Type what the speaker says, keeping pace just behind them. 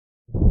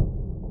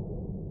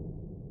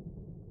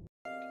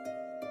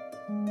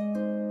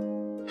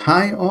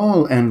Hi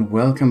all, and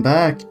welcome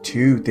back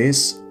to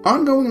this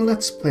ongoing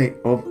Let's Play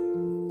of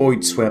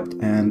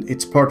Voidswept, and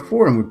it's part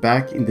 4, and we're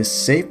back in this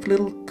safe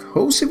little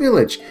cozy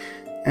village,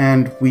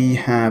 and we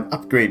have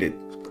upgraded.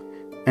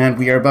 And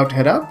we are about to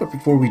head out, but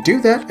before we do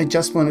that, I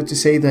just wanted to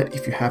say that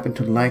if you happen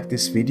to like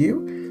this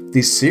video,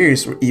 this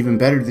series, or even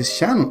better this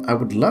channel, I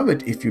would love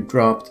it if you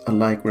dropped a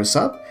like or a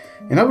sub,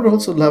 and I would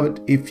also love it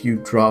if you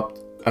dropped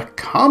a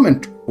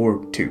comment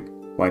or two.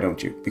 Why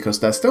don't you? Because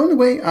that's the only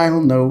way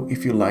I'll know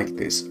if you like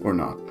this or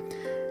not.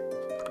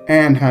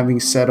 And having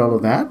said all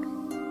of that,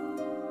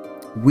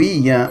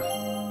 we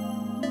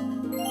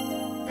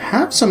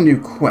have some new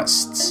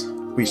quests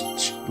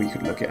which we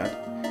could look at.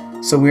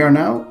 So we are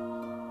now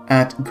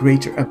at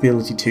Greater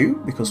Ability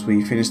 2 because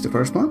we finished the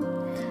first one.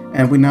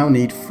 And we now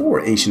need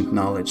 4 Ancient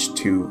Knowledge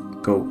to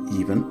go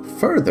even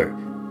further.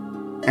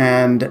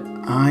 And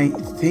I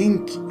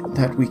think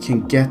that we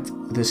can get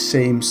the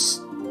same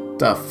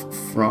stuff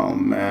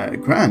from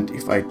Grant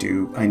if I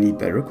need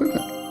better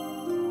equipment.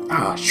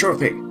 Ah, sure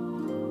thing.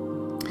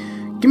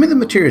 Give me the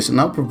materials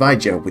and I'll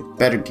provide you with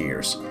better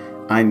gears.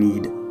 I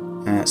need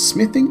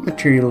smithing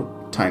material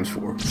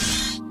 ×4.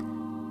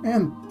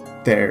 And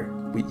there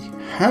we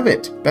have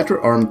it. Better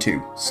arm 2.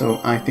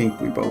 So I think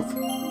we both...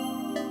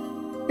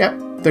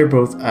 Yep, they're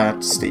both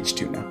at stage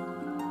 2 now.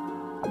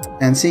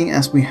 And seeing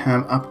as we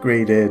have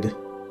upgraded...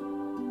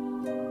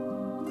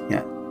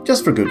 Yeah,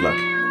 just for good luck.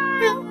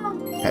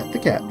 Pet the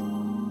cat.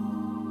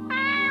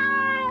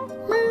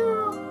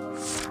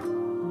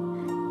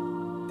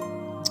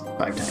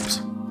 5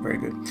 times. Very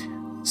good.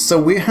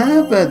 So we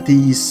have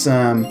these...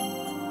 No,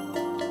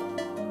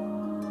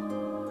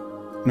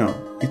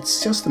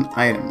 it's just an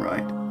item,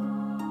 right?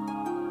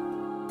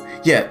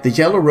 Yeah, the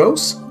yellow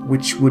rose,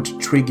 which would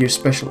trigger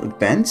special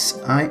events.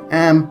 I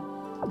am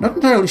not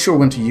entirely sure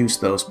when to use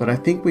those, but I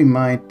think we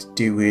might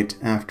do it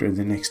after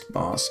the next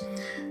boss.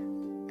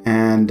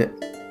 And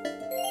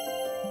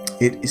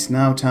it is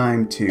now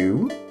time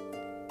to...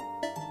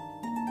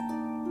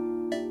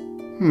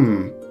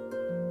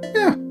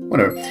 Yeah,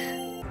 whatever.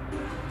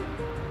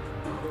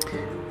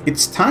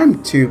 It's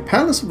time to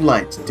Palace of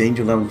Light,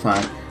 danger level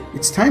 5.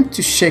 It's time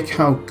to check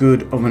how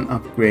good of an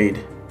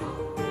upgrade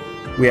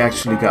we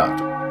actually got.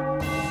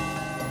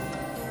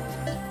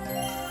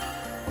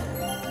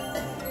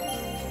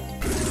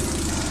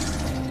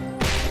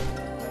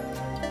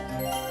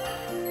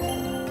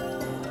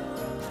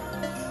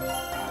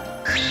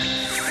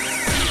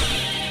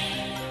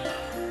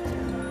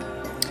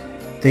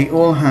 They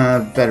all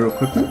have better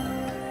equipment.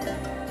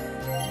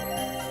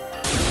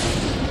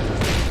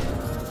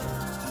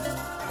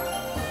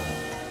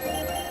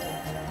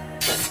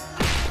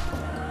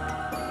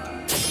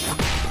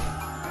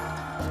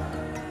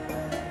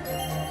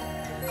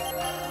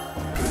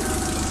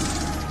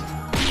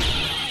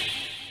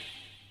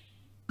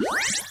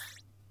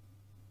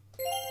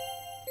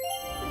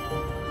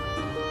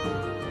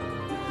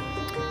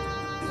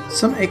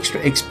 Some extra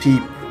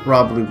XP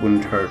probably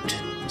wouldn't hurt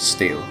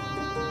still.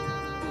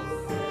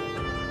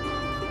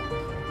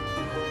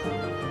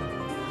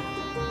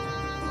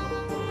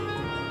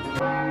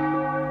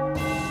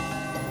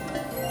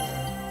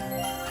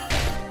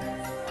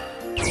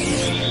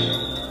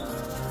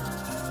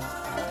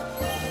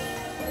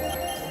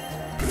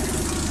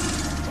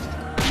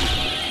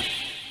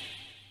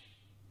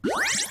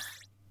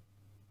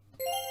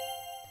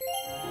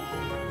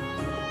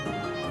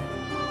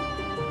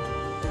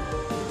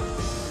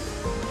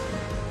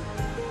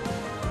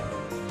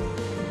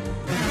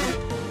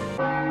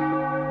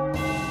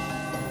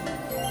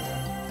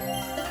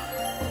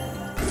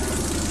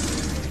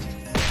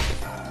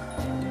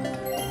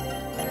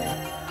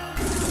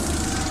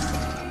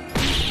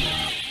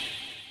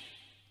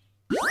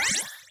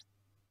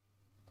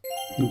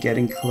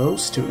 Getting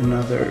close to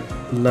another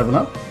level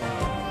up.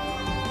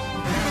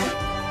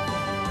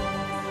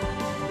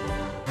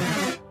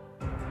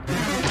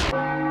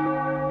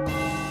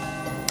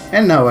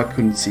 And now I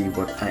couldn't see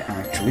what I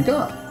actually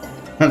got.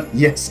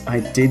 Yes, I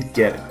did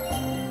get it.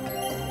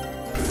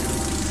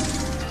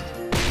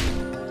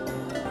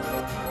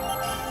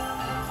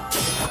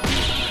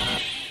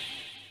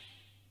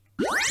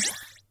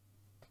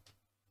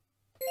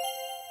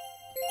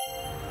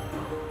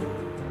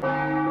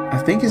 I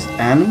think it's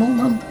animal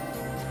one.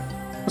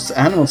 What's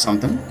animal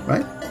something,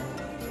 right?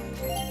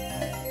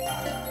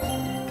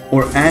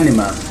 Or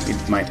anima,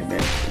 it might have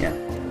been, yeah.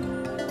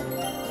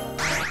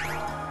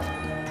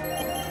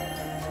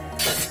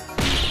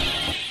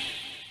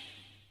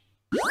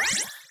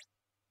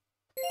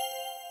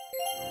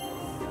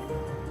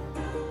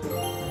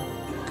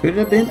 Could it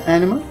have been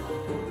anima?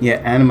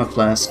 Yeah, anima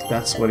flask,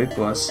 that's what it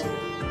was.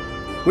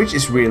 Which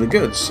is really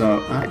good,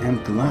 so I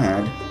am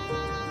glad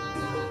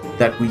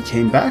that we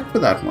came back for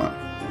that one.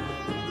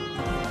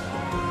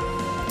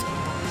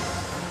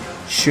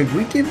 Should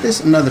we give this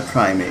another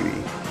try, maybe?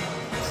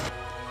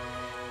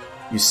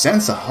 You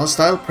sense a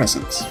hostile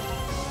presence.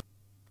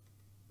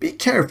 Be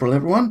careful,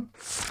 everyone.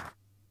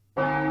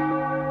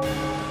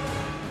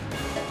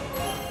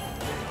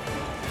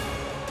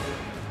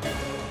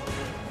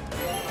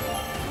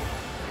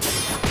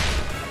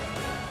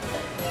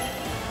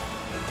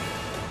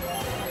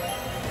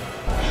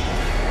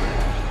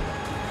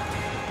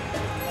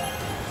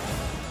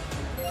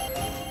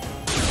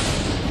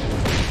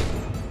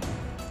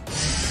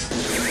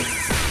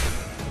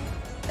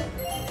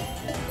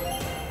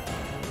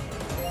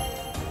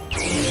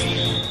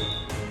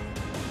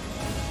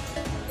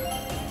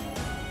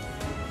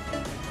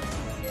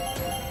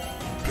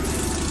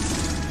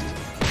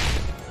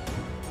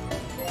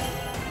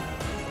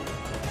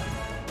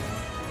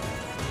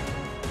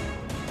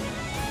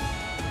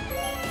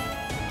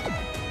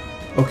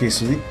 Okay,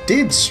 so they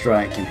did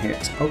strike and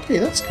hit. Okay,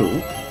 that's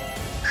cool.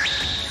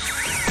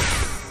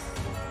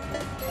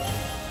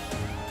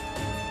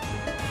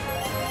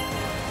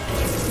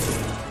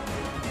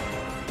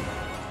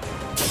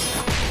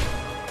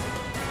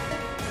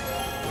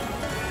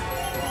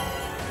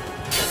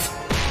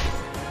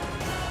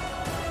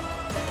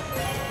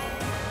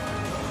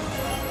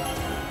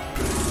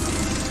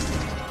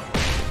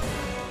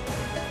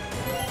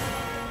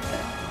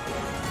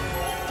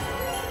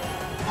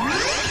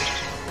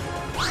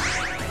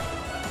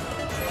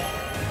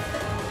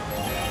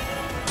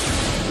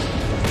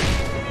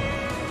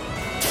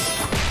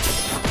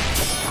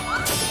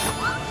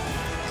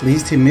 At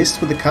least he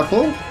missed with a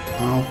couple.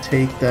 I'll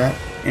take that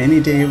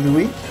any day of the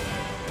week.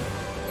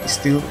 He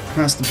still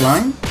has the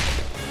blind.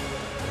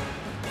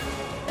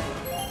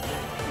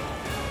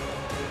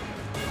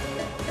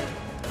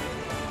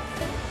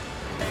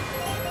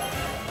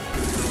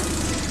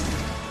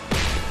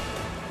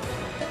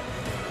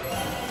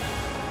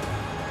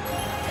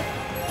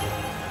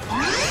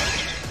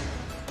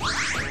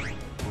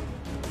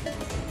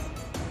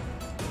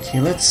 Okay,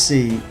 let's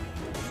see.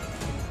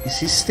 Is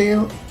he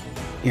still...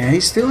 Yeah,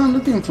 he's still under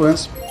the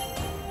influence.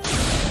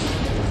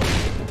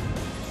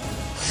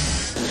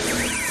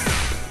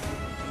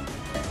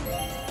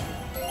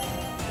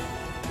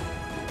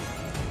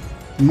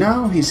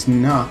 Now he's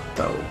not,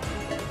 though.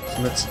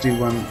 So let's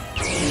do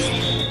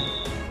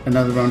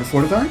another round of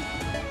Fortify.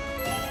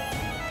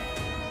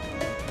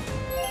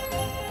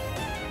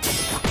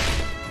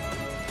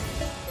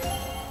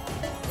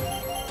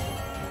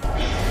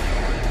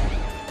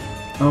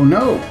 Oh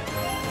no!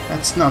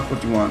 That's not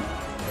what you want.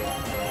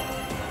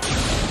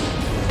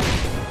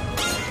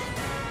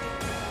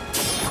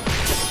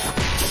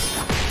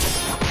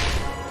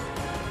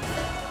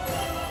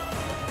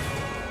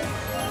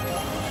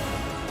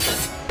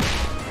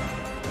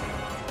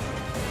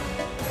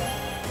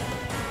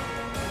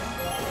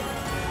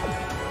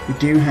 We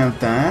do have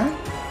that.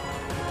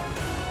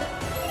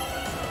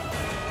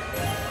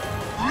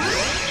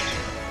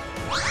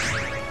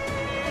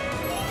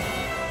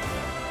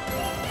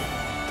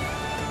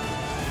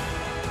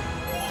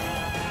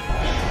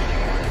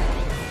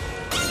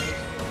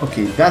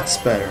 Okay, that's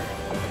better.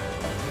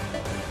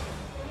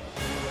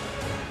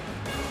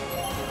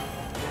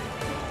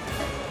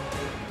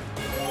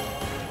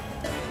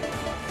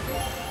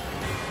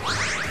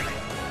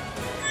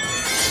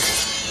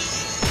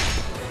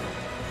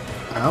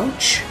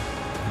 Ouch.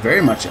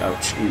 Very much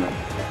ouch, even.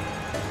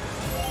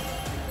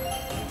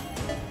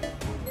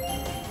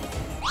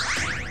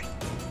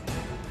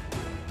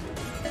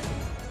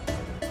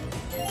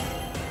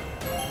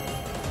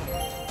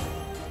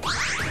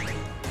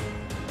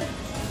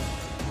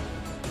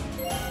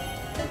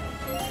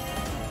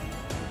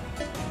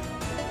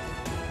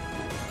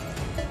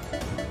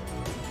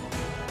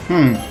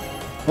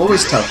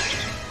 Always tough.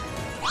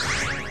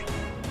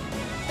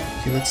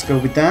 Okay, let's go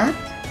with that.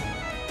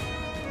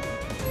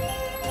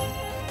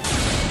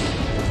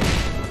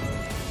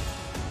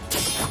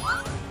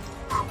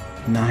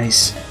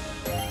 Nice.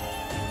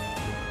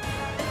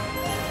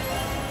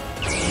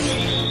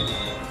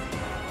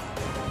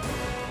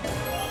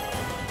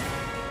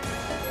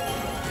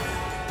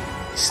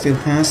 Still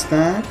has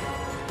that.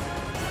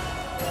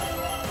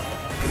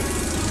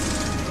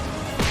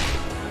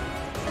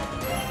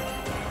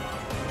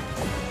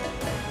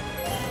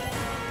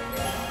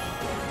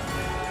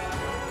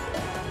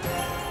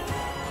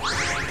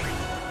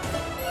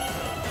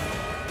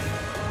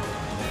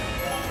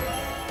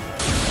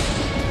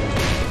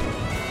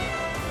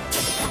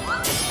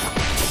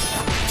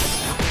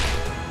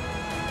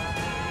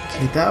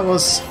 That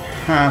was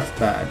half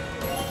bad.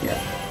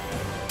 Yeah.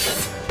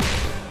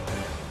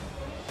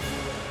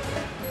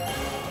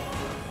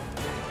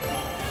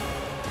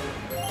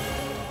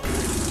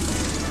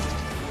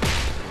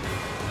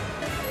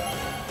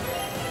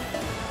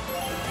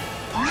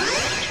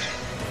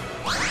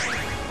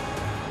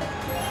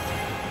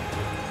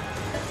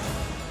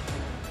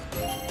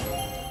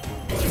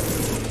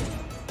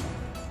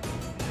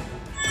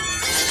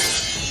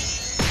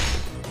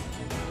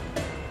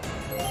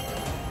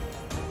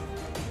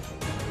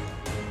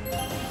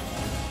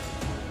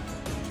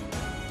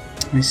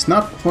 It's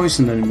not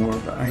poisoned anymore,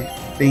 but I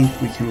think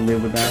we can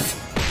live with that.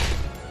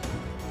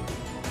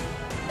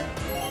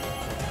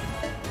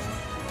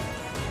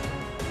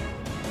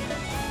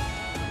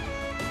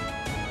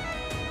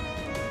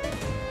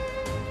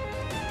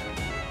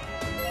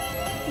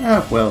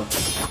 Ah, well.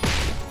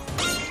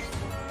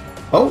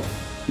 Oh,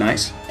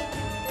 nice.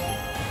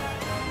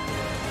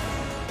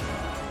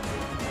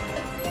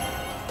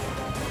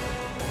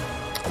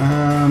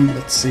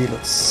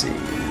 Let's see.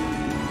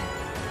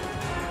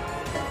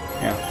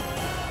 Yeah.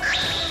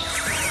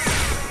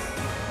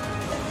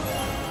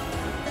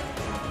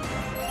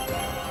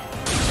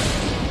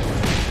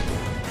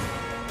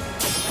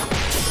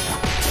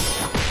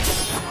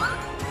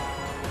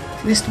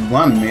 At least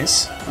one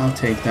miss. I'll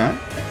take that.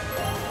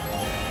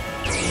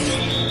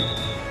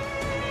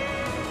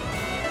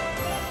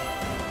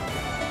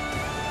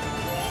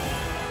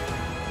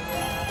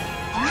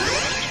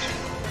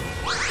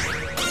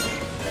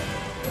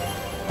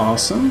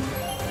 Awesome.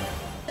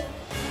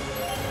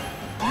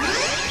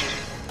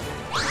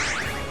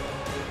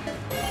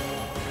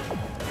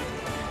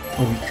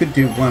 Oh, we could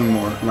do one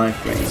more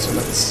life drain, so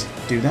let's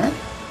do that.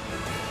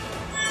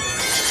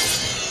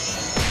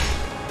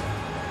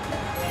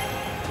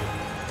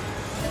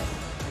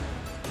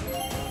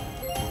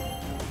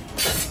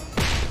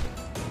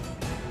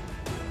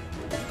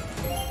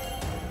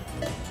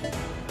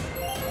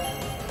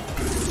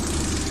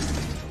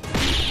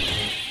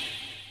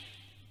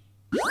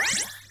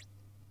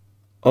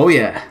 Oh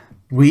yeah,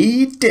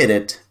 we did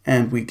it,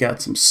 and we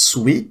got some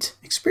sweet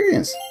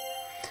experience.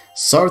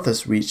 Xurzerth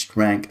has reached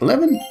rank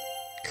 11,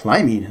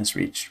 Clymene has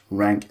reached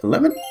rank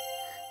 11,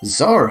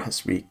 Zar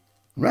has reached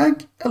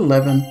rank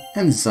 11,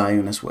 and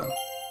Zion as well.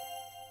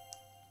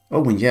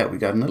 Oh, and yeah, we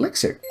got an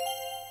elixir.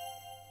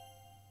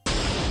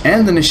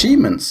 And an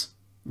achievements,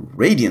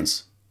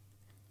 Radiance,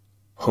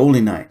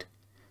 Holy Knight.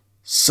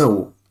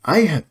 So,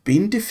 I have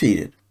been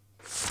defeated.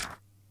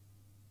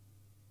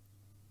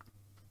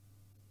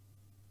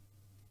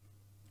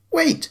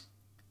 Wait!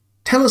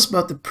 Tell us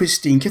about the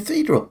pristine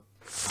cathedral.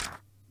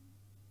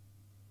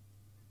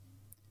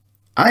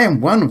 I am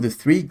one of the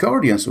 3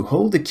 guardians who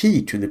hold the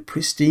key to the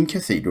pristine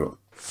cathedral.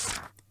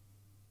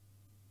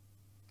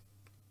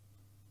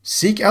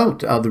 Seek out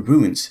the other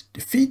ruins,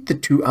 defeat the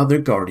 2 other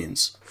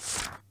guardians.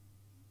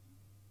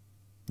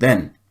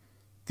 Then,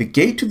 the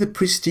gate to the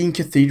pristine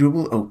cathedral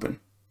will open.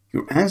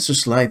 Your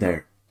answers lie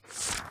there.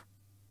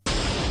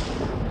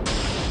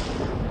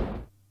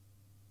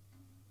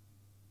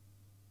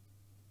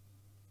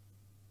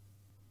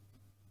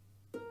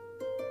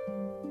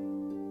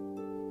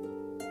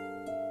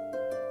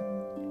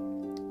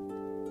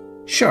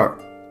 Sure,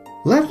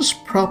 let us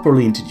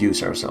properly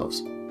introduce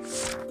ourselves.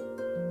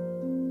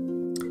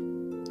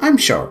 I'm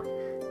Shar.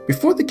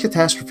 Before the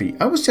catastrophe,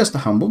 I was just a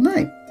humble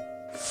knight.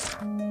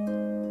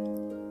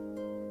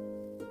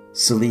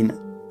 Selena,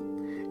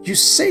 you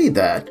say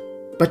that,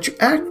 but you're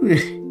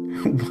actually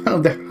one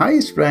of the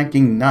highest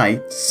ranking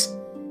knights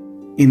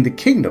in the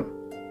kingdom.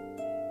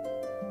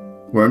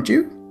 Weren't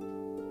you?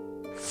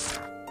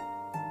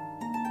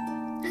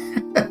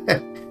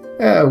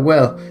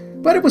 Well,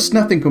 but it was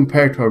nothing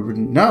compared to our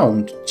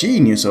renowned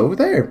genius over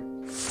there.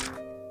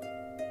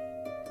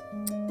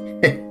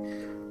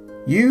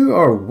 You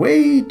are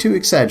way too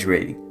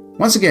exaggerating.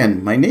 Once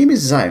again, my name is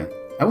Zion.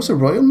 I was a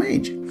royal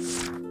mage.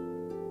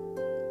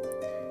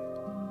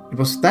 It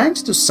was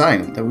thanks to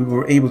Zion that we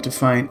were able to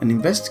find and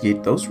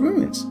investigate those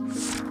ruins.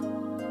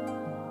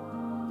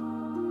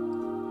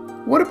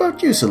 What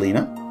about you,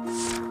 Selena?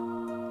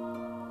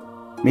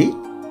 Me?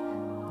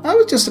 I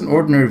was just an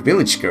ordinary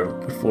village girl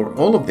before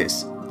all of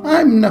this.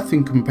 I'm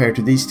nothing compared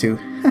to these 2.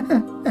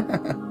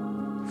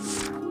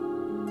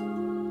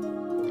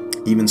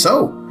 Even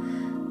so,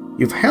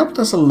 you've helped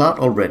us a lot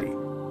already.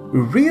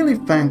 We're really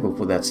thankful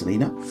for that,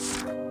 Selena.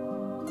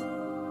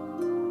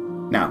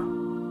 Now,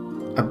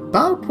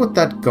 about what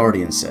that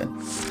guardian said.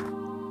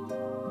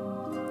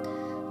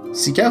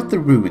 Seek out the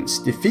ruins,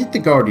 defeat the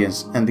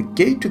guardians, and the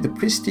gate to the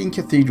pristine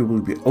cathedral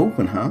will be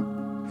open, huh?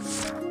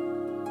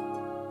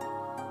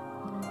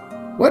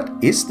 What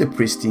is the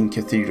pristine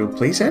cathedral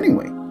place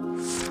anyway?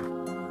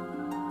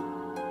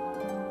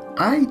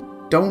 I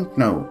don't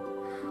know.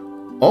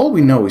 All we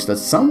know is that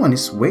someone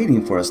is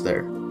waiting for us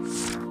there.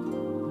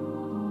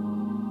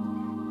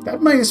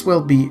 That might as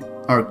well be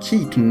our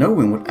key to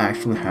knowing what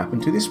actually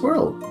happened to this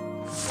world.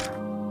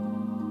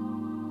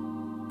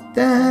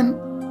 Then,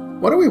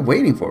 what are we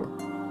waiting for?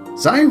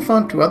 Zion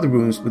found 2 other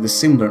ruins with a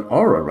similar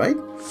aura, right?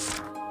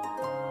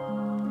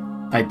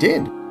 I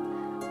did.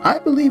 I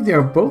believe they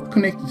are both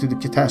connected to the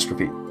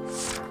catastrophe.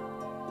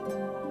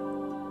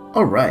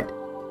 Alright,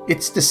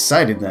 it's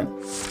decided then.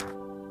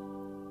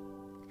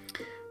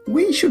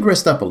 We should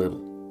rest up a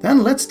little,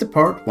 then let's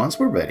depart once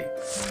we're ready.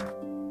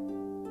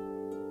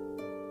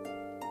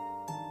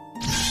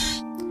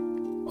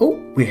 Oh,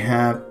 we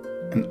have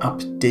an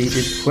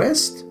updated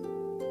quest.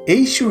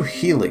 Azure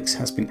Helix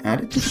has been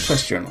added to the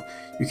quest journal.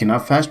 You can now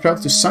fast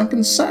travel to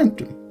Sunken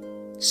Sanctum.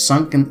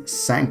 Sunken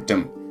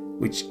Sanctum,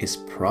 which is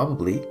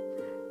probably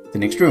the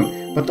next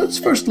room. But let's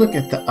first look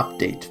at the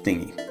update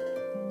thingy.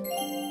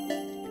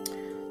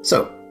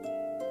 So,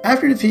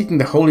 after defeating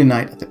the Holy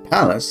Knight at the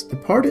palace, the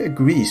party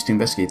agrees to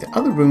investigate the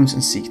other rooms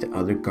and seek the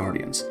other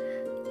guardians.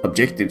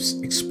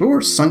 Objectives: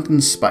 explore Sunken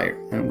Spire,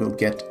 and we'll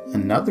get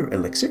another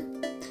elixir.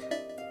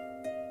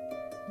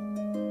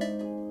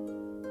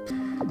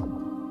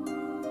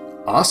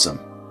 Awesome!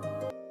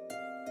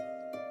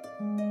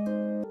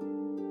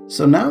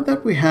 So now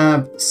that we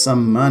have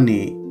some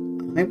money,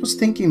 I was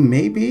thinking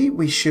maybe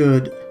we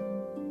should...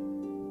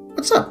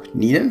 What's up?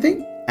 Need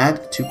anything?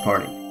 Add to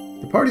party.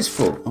 The party's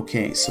full.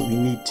 Okay, so we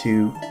need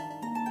to...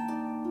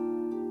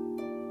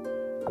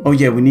 Oh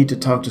yeah, we need to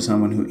talk to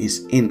someone who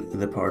is in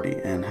the party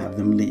and have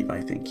them leave, I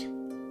think.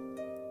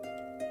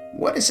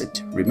 What is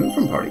it? Remove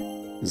from party.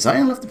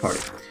 Zion left the party.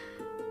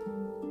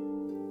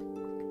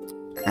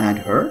 Add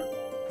her.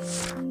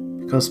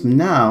 Because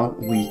now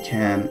we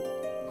can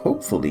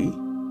hopefully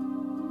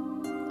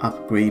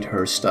upgrade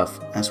her stuff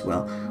as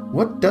well.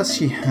 What does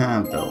she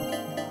have though?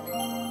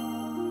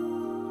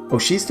 Oh,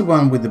 she's the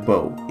one with the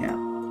bow. Yeah,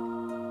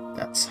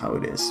 that's how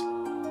it is.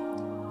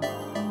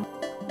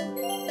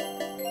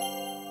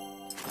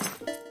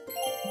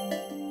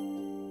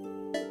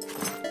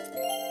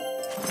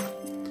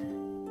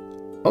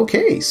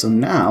 Okay, so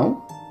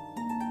now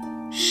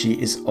she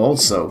is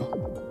also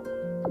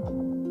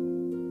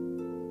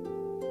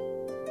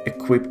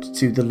equipped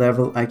to the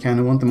level I kind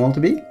of want them all to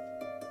be.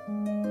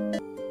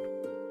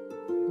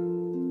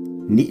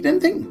 Need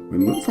anything?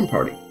 Remove from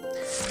party.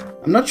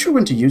 I'm not sure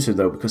when to use her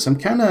though, because I'm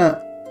kind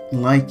of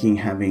liking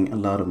having a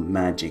lot of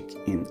magic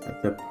in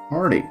the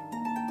party.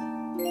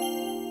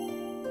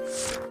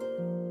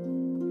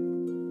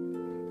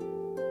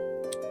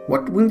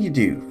 What will you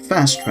do?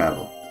 Fast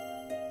travel.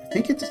 I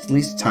think it's at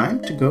least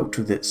time to go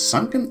to the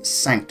Sunken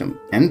Sanctum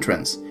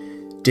entrance.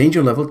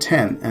 Danger level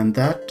 10, and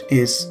that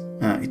is,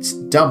 it's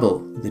double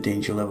the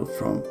danger level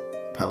from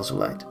Palace of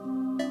Light.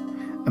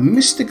 A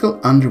mystical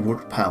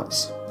underwater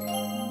palace.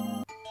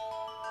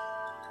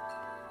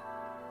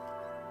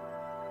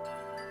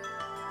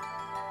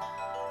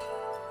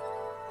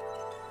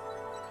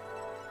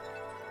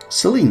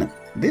 Selena,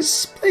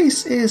 this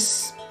place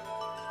is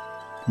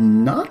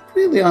not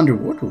really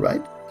underwater,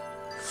 right?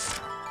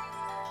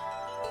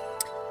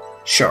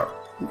 Sure,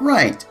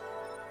 right.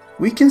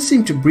 We can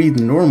seem to breathe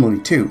normally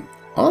too.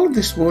 All of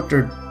this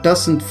water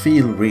doesn't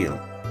feel real.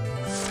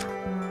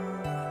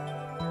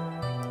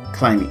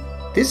 Climbing.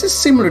 This is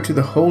similar to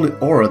the holy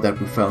aura that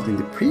we felt in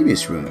the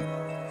previous room.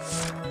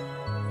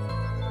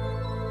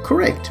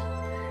 Correct.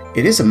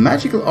 It is a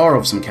magical aura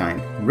of some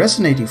kind,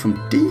 resonating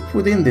from deep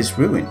within this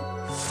ruin.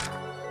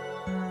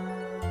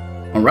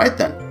 Alright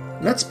then,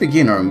 let's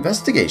begin our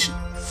investigation.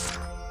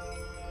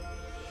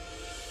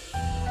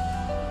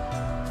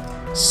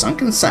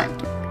 Sunken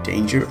Sanctum,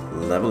 danger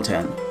level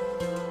 10.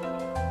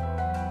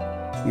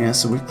 Yeah,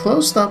 so we're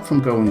closed up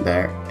from going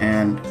there,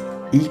 and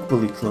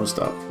equally closed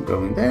up from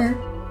going there.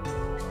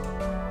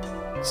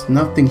 There's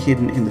nothing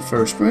hidden in the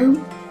first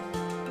room.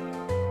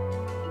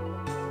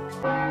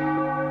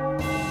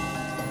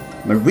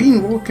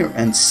 Marine Walker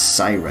and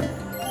Siren.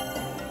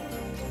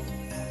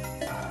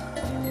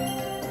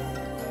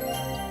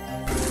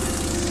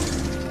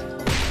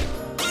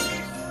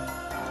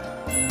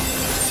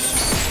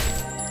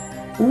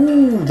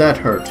 Ooh, that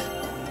hurt.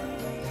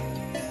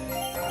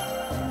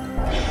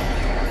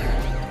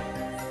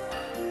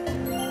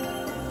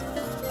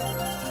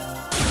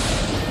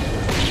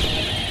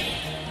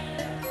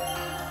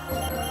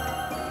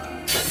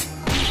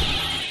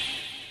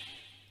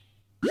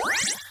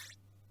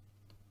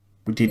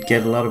 We did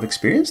get a lot of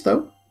experience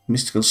though.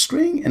 Mystical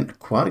string and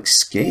aquatic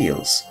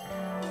scales.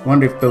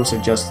 Wonder if those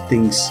are just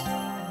things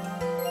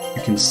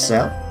you can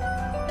sell.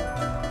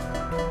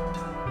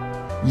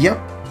 Yep.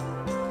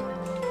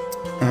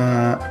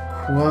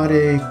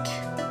 Aquatic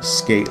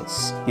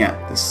scales. Yeah,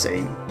 the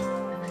same.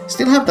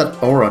 Still have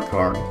that aura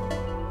card.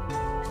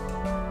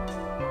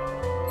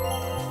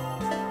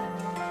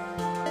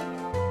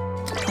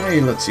 Hey,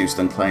 let's use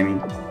them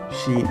climbing.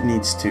 She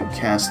needs to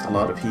cast a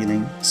lot of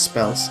healing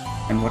spells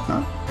and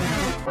whatnot.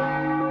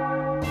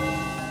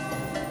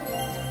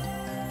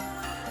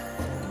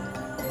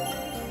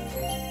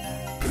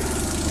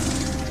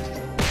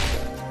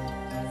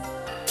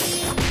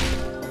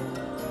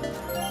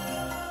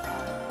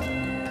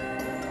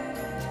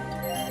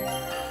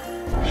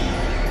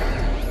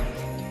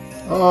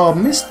 Oh,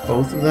 missed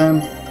both of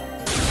them.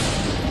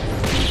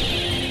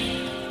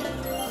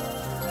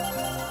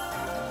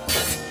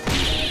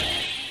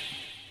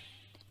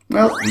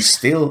 Well, we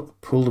still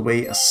pulled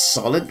away a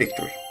solid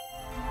victory.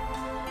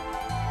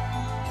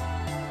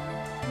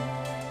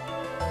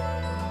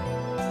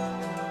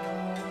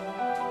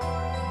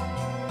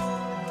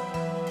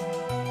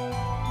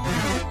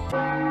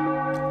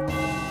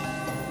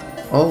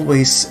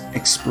 Always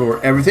explore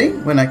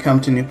everything when I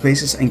come to new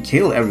places and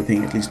kill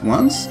everything at least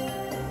once.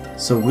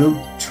 So we'll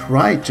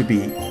try to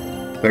be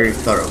very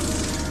thorough.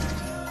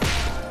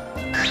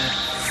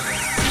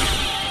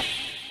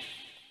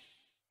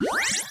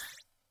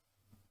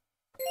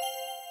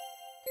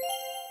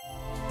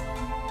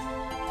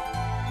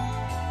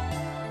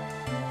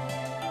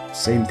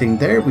 Same thing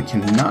there, we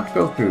cannot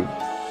go through.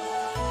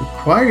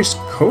 Requires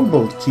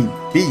Cobalt Key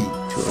B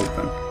to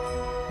open.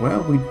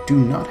 Well, we do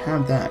not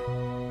have that.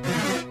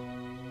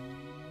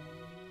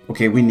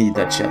 Okay, we need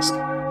that chest.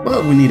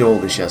 Well, we need all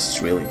the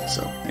chests really,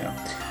 so yeah.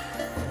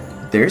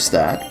 There's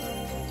that.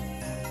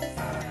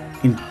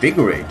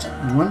 Invigorate.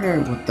 I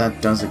wonder what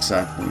that does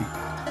exactly.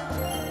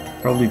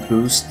 Probably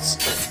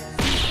boosts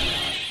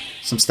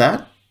some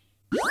stat.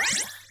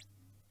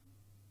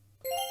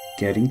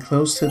 Getting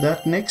close to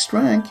that next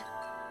rank.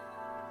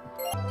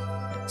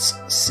 Let's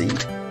see.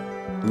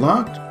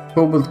 Locked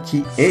Cobalt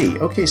Key A.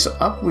 Okay, so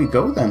up we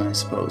go then, I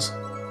suppose.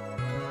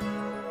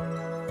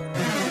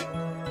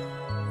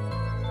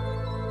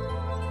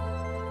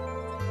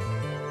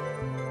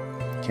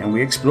 Can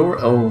we explore?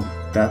 Oh,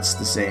 that's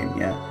the same,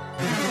 yeah.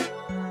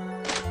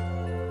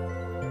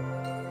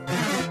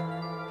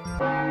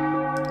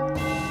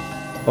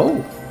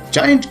 Oh,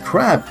 Giant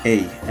Crab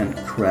A and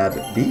Crab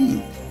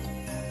B.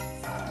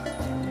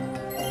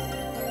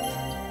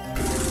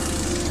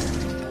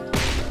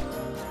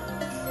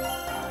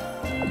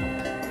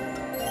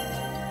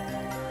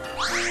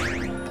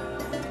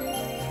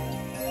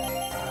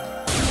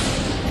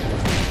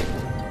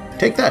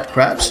 Take that,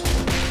 crabs.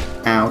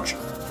 Ouch.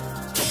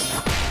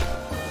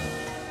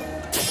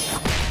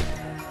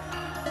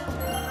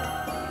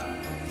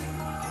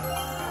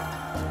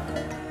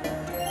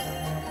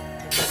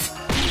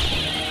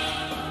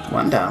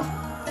 One down.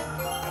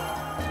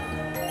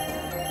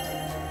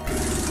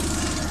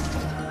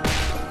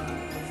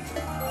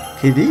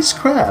 Okay, these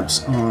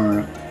crabs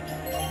are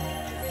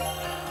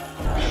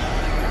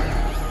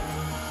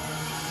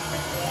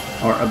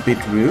a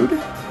bit rude.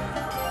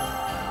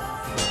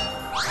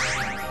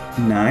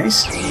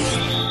 Nice.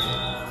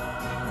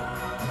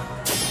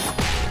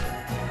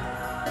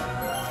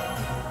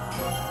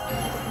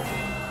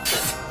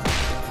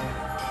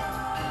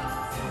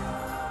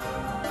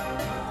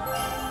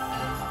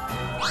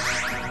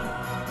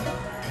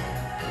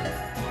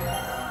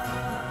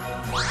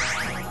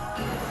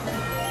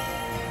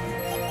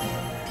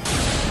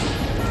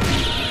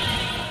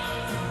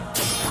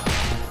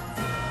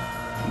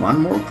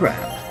 One more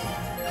crab.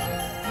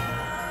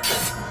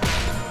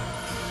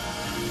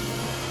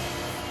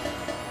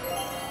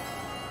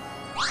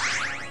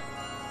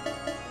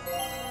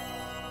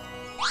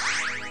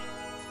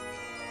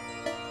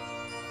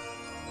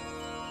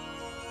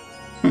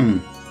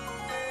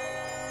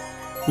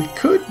 We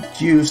could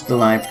use the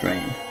life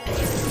drain.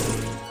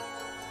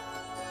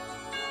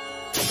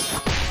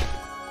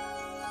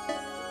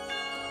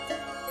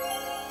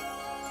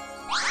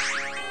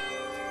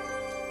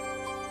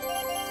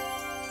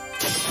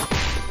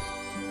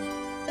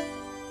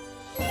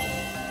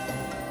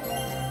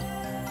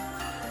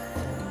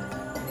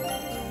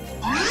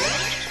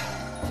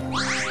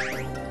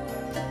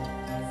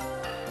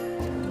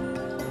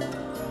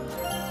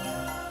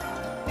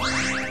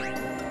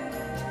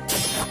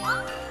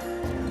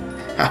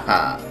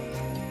 Haha,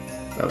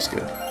 that was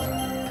good.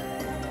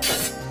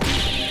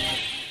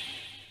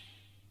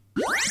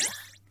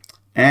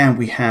 And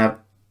we have,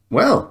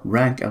 well,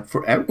 rank up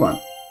for everyone.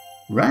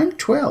 Rank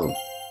 12.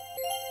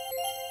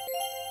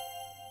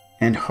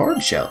 And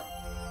hard shell.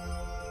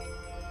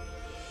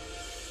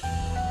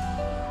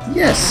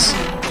 Yes!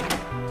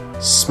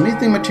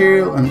 Smithing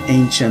material and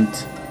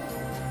ancient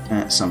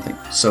something.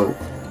 So,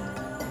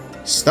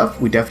 stuff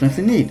we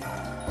definitely need.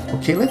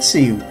 Okay, let's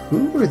see.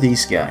 Who are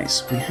these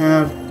guys? We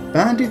have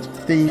Bandit,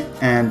 Thief,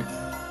 and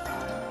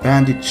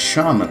Bandit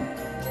Shaman.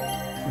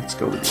 Let's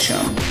go with the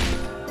Shaman.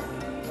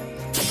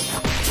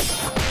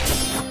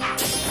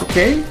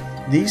 Okay,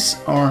 these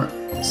are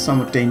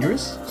somewhat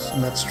dangerous, so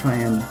let's try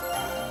and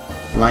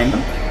blind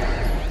them.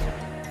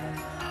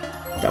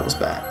 That was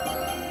bad.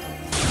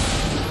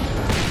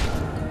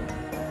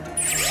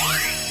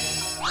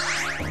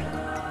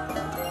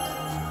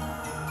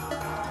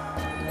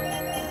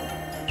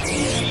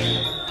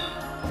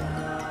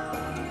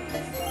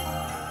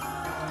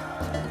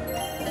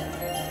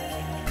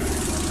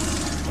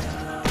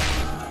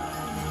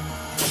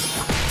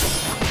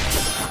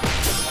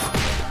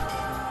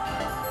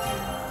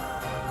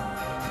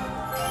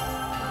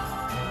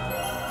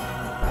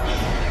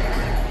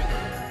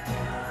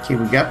 Okay,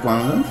 we got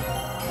one of them.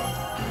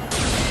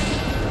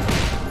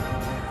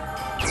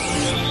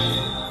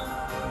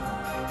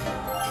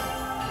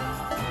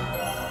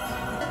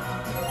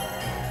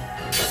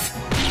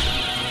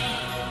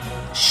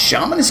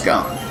 Shaman is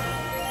gone.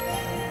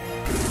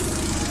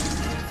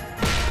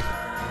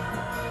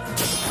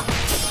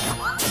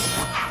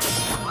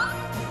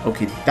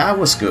 Okay, that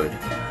was good.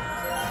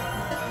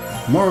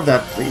 More of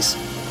that, please.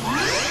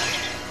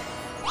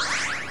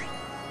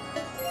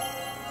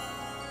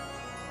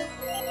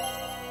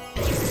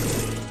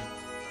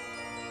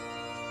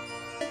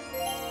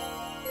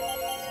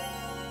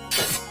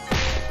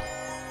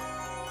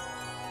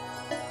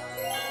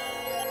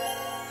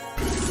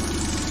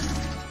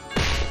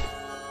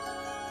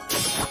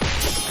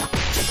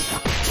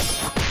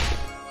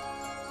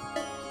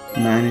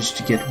 Managed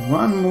to get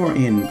one more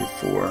in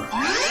before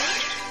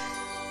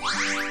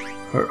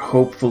her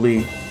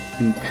hopefully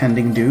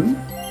impending doom.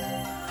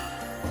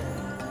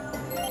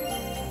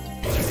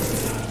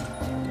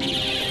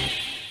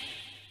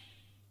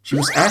 She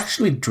was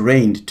actually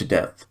drained to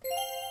death.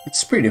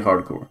 It's pretty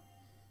hardcore.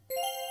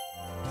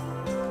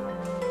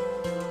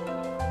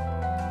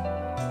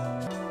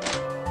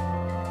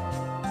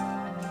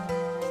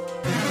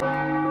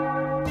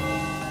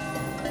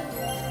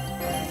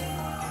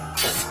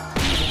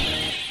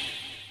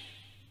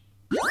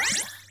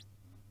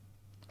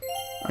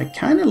 I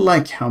kind of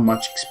like how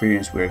much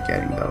experience we're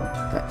getting though.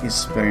 That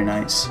is very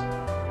nice.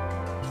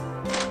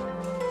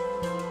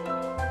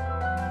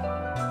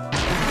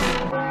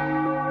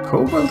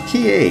 Cobalt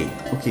Key A.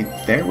 Okay,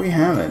 there we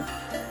have it.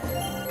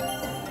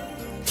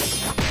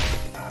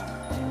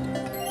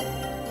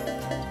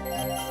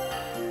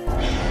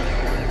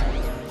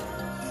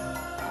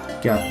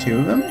 Got two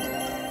of them.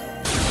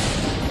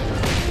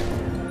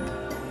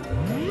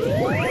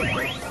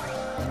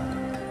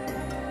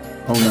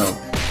 Oh no,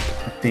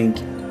 I think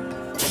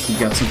we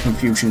got some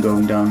confusion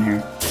going down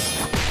here.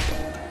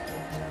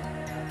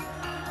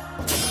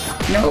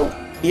 No,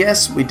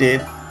 yes we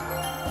did.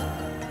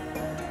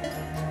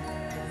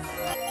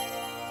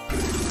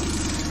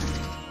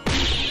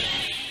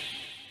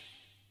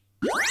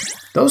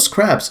 Those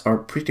crabs are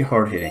pretty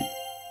hard hitting.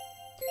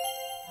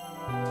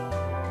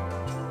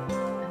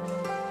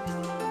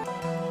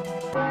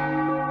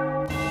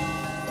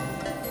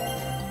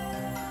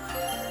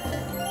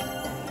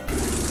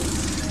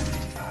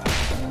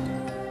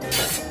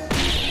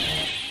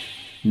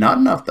 Not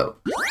enough though.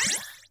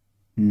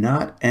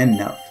 Not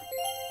enough.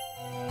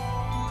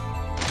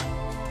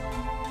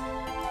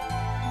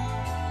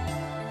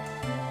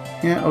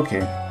 Yeah,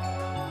 okay.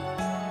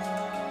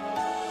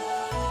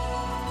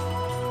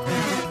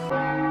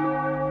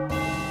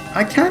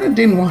 I kind of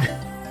didn't want it.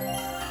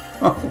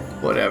 Oh,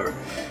 whatever.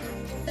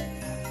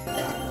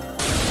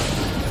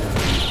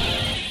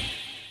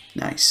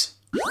 Nice.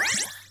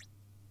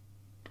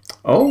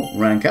 Oh,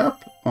 rank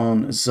up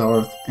on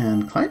Xurzerth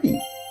and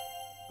climbing.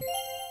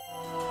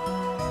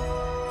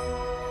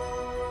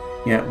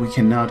 Yeah, we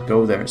cannot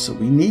go there, so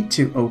we need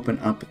to open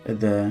up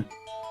the...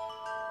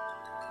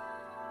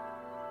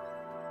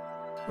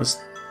 Was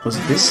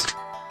it this?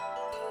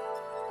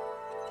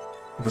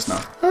 It was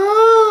not.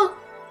 Ah!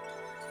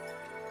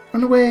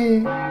 Run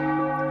away!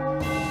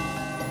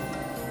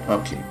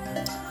 Okay.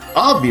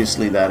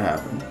 Obviously that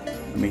happened.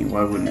 I mean,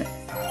 why wouldn't it?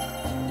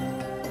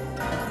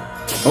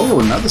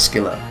 Oh, another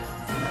skill up.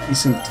 That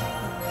isn't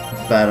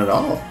bad at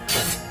all.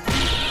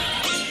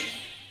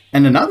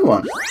 And another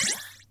one.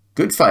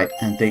 Good fight,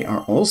 and they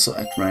are also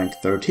at rank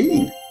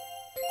 13.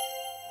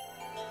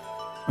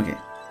 Okay.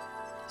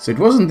 So it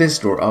wasn't this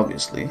door,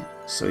 obviously.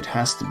 So it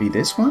has to be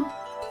this one?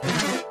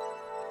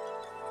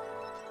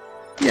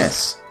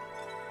 Yes.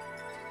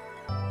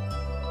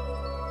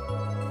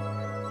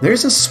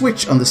 There's a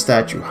switch on the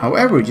statue.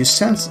 However, you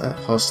sense a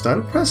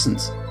hostile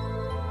presence.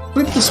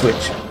 Flip the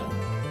switch.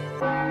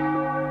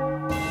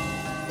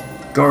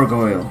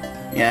 Gargoyle.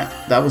 Yeah,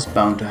 that was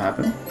bound to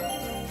happen.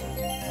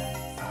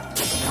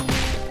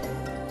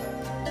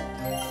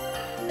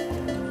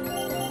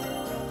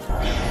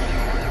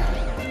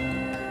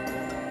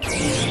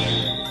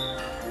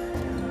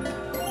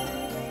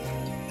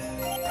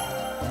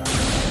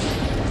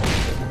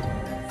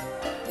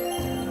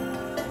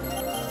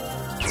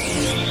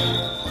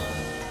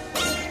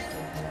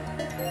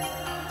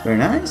 Very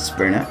nice,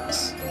 very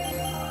nice.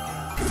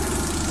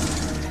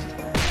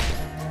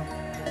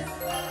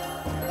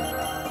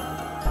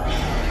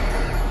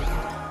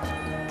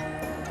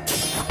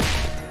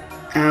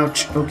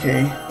 Ouch,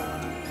 okay.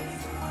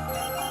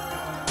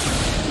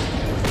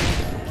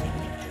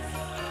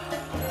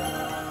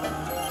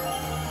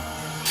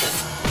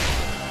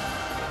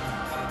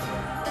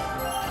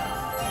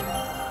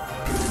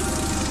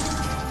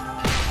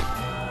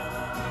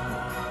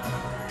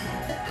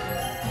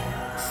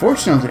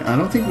 Fortunately, I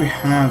don't think we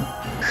have...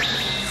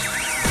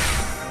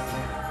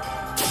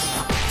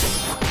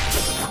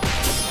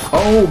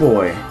 Oh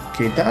boy.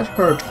 Okay, that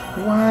hurt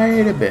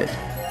quite a bit.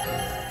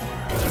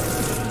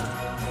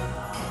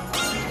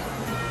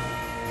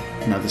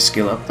 Another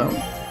skill up though.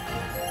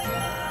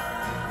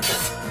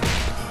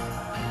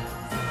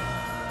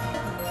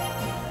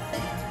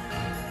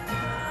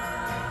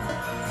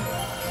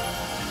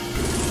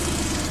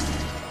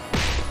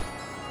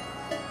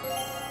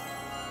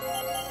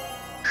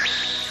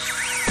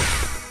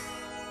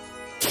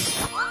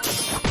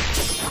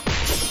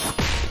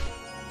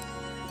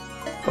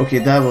 Okay,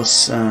 that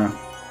was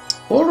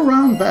all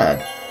around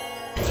bad.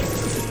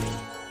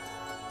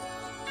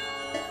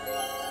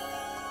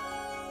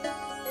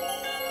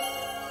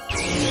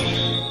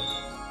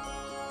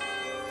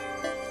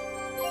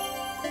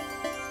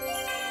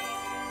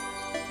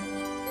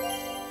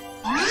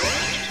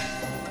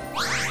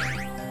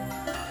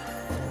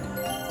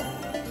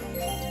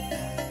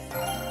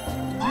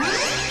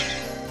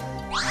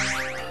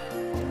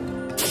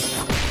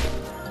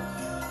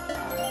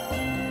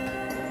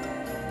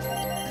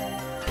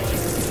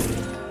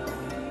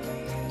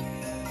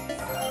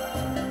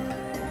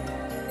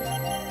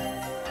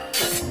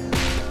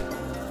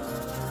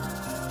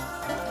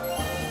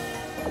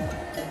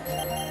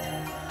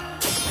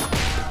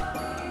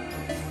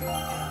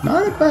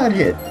 Not a bad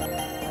hit.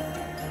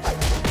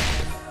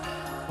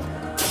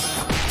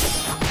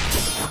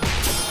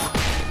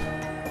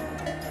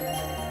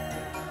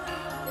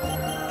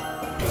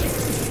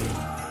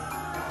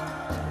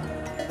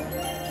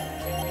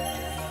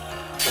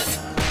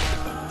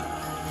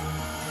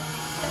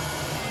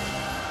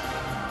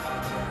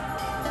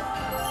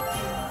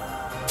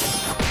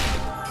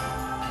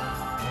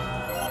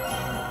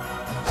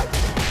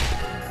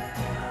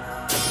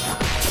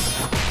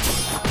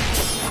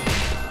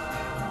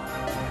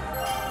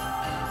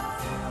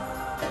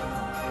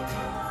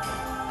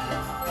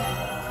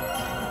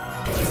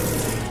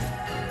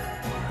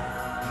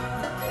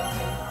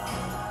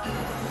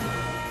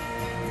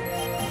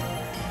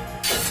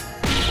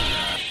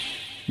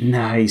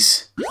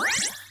 Nice.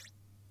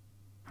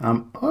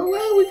 Oh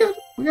well,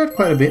 we got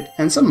quite a bit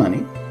and some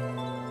money.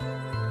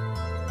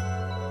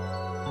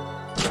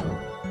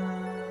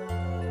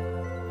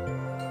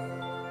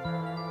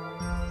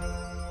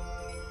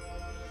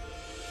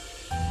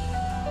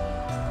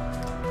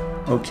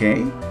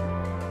 Okay.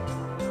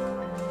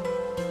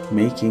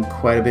 Making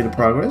quite a bit of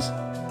progress.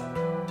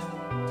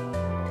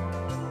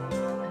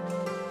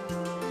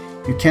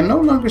 You can no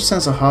longer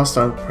sense a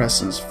hostile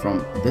presence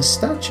from this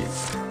statue.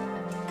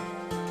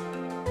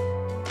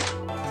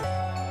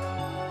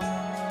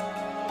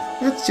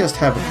 Let's just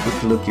have a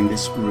quick look in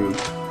this room.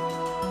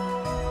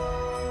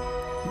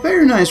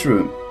 Very nice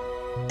room.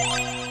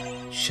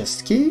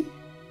 Chest key.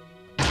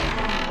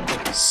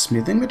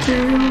 Smithing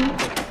material.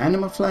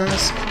 Animal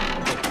flask.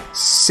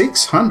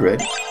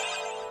 600.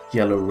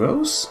 Yellow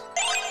rose.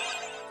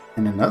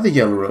 And another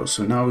yellow rose.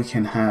 So now we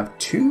can have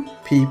 2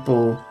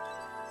 people.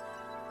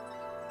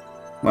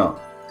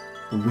 Well,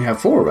 we have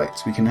 4, right?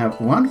 So we can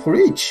have 1 for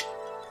each.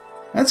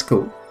 That's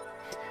cool.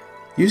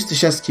 Use the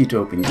chest key to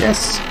open.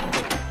 Yes.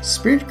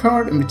 Spirit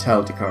card and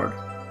vitality card.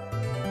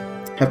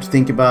 Have to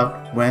think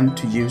about when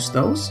to use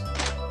those.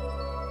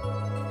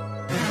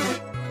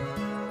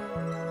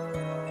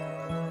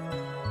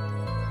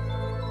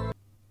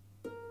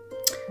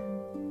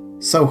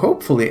 So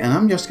hopefully, and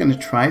I'm just going to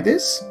try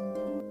this.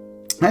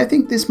 I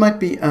think this might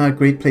be a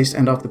great place to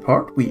end off the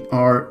part. We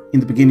are in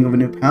the beginning of a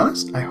new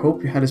palace. I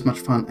hope you had as much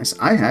fun as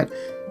I had,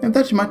 and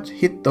that you might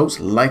hit those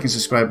like and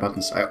subscribe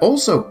buttons. I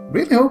also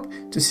really hope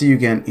to see you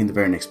again in the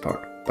very next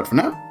part. But for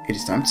now, it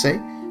is time to say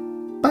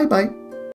bye bye.